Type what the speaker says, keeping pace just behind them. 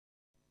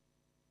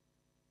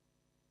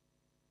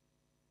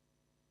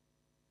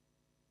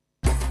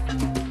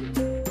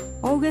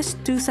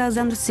August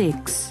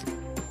 2006.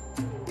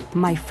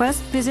 My first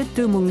visit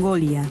to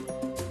Mongolia.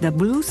 The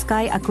blue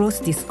sky across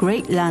this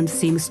great land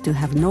seems to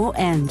have no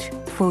end.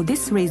 For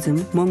this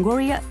reason,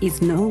 Mongolia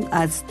is known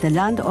as the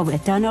land of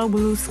eternal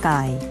blue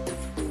sky.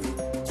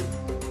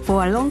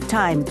 For a long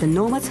time, the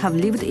nomads have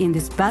lived in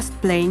this vast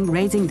plain,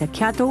 raising the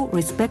cattle,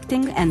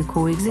 respecting and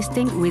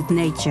coexisting with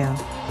nature.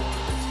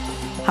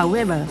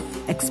 However,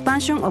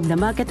 expansion of the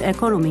market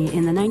economy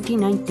in the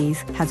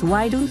 1990s has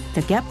widened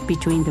the gap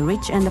between the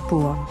rich and the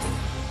poor.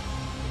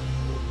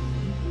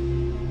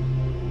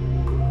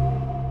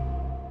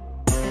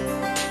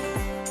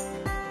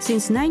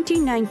 Since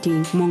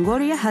 1990,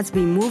 Mongolia has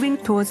been moving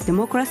towards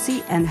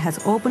democracy and has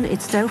opened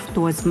itself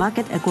towards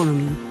market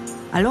economy.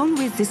 Along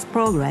with this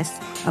progress,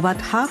 about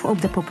half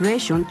of the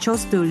population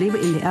chose to live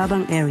in the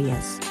urban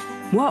areas.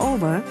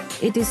 Moreover,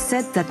 it is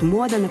said that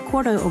more than a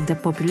quarter of the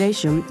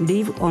population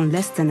live on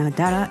less than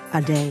 $1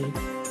 a day.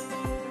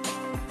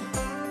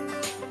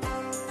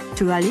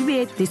 To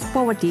alleviate this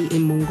poverty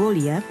in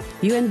Mongolia,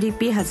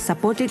 UNDP has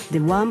supported the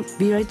One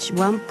Village,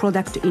 One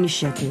Product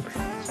initiative.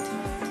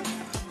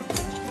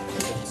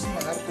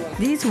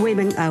 These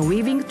women are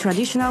weaving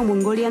traditional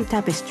Mongolian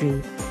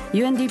tapestry.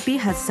 UNDP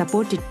has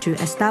supported to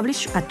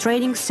establish a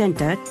training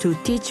center to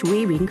teach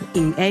weaving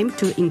in aim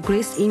to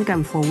increase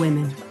income for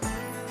women.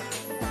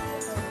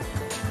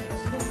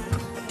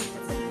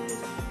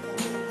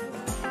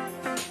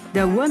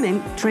 The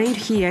women trained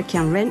here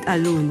can rent a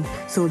loom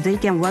so they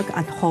can work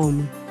at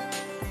home.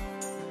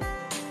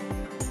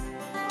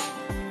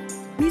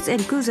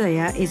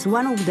 Ms.Misako is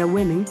one of the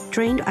women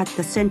trained at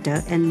the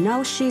center and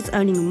now she's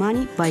earning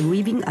money by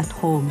weaving at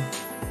home.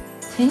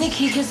 Энийг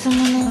хийхээс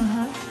өмнө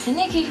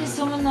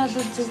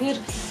бол зүгээр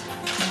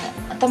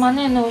одоо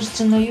манай нүүр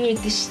чинь юу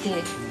идэв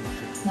штэ.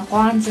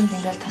 Гоанзанд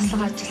ингээл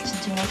таслах ажил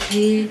чинь юм уу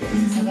тий.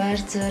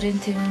 Цагаар зөөрийн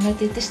тэмнээд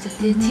идэв штэ.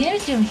 Тийм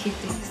л юм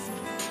хийдэг гэсэн.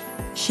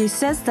 She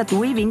says that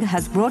weaving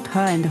has brought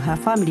her and her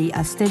family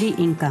a steady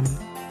income.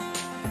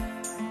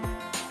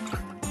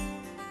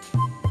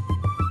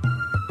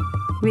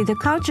 With the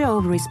culture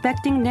of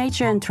respecting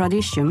nature and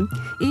tradition,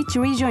 each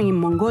region in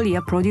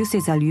Mongolia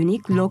produces a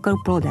unique local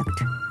product.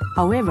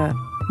 However,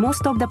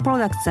 most of the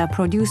products are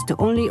produced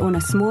only on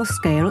a small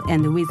scale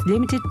and with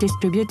limited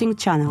distributing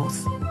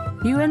channels.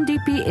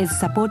 UNDP is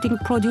supporting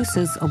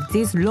producers of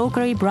these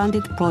locally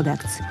branded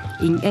products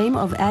in aim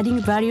of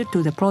adding value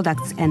to the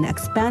products and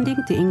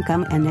expanding the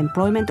income and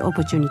employment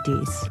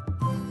opportunities.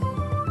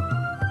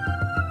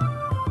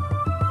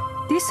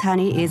 This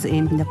honey is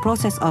in the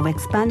process of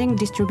expanding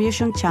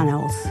distribution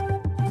channels.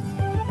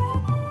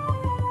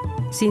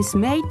 Since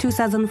May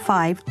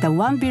 2005, the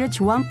One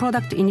Village, One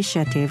Product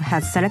initiative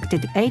has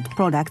selected 8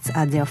 products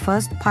as their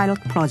first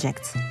pilot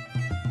projects.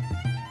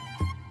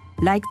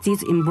 Like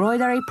these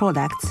embroidery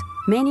products,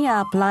 many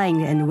are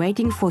applying and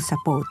waiting for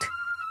support.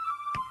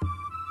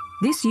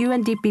 This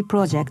UNDP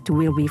project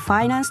will be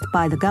financed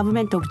by the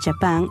government of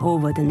Japan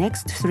over the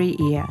next 3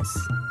 years.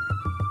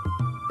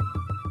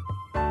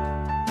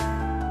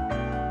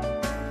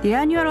 The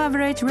annual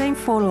average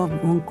rainfall of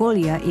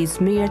Mongolia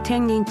is mere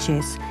 10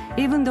 inches.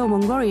 Even though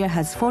Mongolia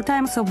has 4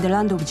 times of the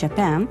land of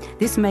Japan,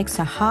 this makes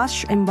a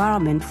harsh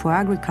environment for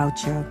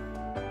agriculture.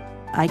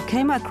 I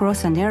came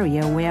across an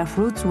area where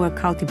fruits were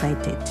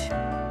cultivated.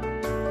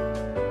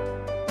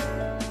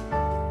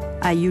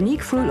 A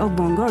unique fruit of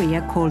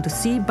Mongolia called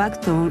sea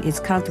buckthorn is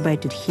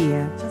cultivated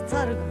here.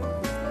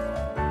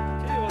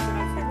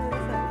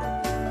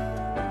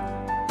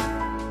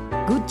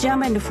 Good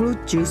jam and fruit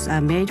juice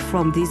are made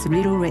from these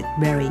little red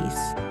berries.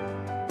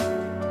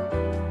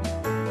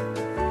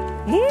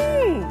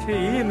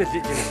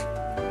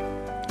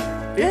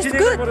 It's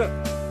good.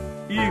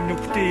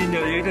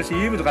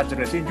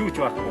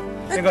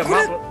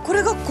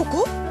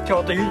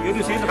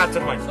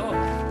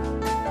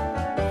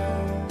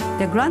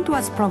 The grant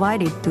was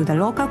provided to the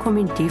local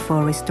community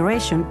for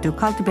restoration to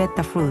cultivate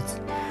the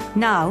fruits.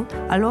 Now,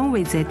 along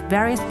with it,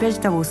 various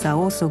vegetables are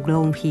also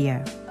grown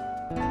here.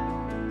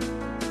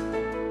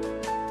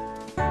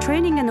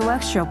 Training and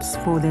workshops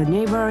for the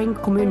neighboring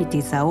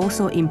communities are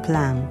also in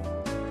plan.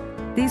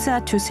 These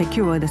are to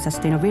secure the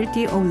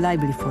sustainability of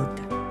livelihood.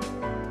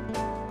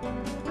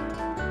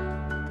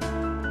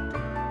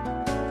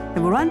 The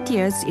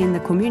volunteers in the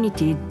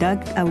community dug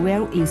a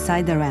well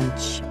inside the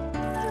ranch.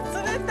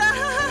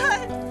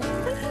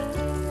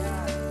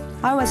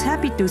 I was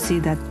happy to see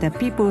that the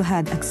people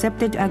had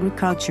accepted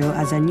agriculture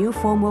as a new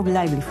form of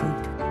livelihood.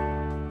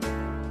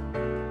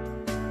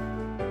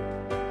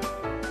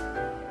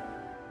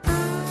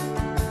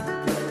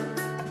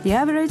 The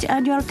average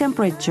annual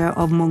temperature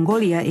of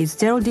Mongolia is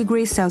 0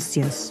 degrees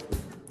Celsius.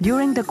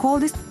 During the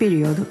coldest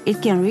period,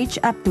 it can reach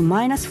up to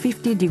minus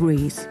 50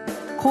 degrees.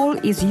 Coal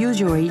is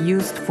usually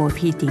used for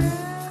heating.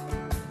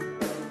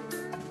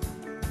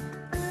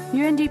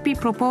 UNDP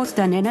proposed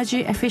an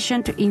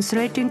energy-efficient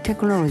insulating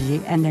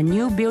technology and a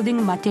new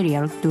building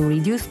material to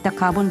reduce the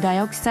carbon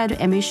dioxide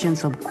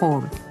emissions of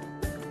coal.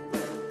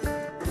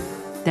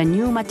 The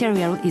new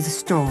material is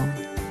straw.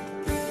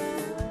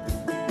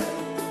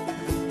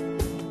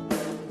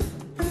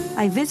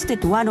 I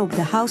visited one of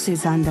the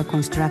houses under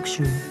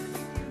construction.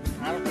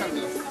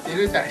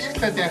 Ирээд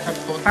ашиглаад яхад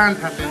дулаан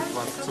талын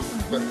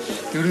болсон.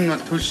 Ер нь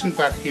бол төлшин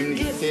баг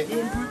хэмнэлтэй.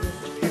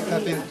 Тэр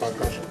талын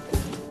бодол.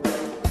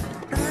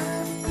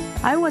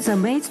 I was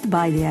amazed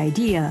by the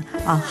idea,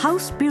 a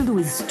house built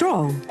with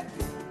straw.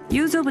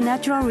 Use of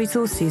natural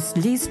resources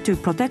leads to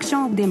protection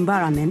of the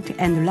environment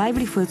and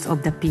livelihoods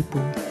of the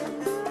people.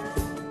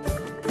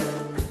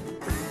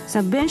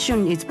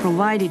 Subvention is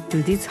provided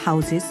to these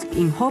houses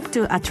in hope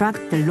to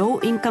attract the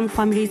low-income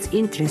families'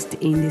 interest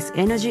in this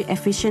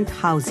energy-efficient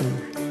housing.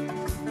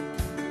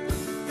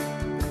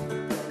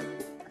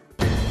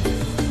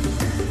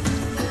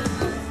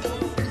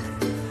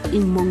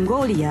 In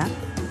Mongolia,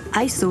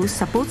 I saw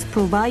supports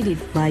provided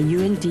by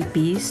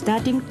UNDP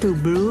starting to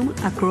bloom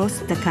across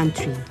the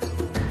country.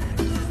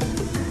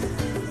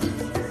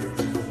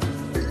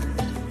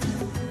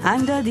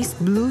 Under this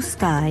blue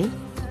sky,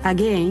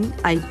 again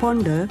I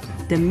ponder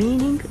the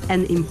meaning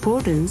and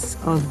importance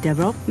of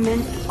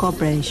development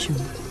cooperation.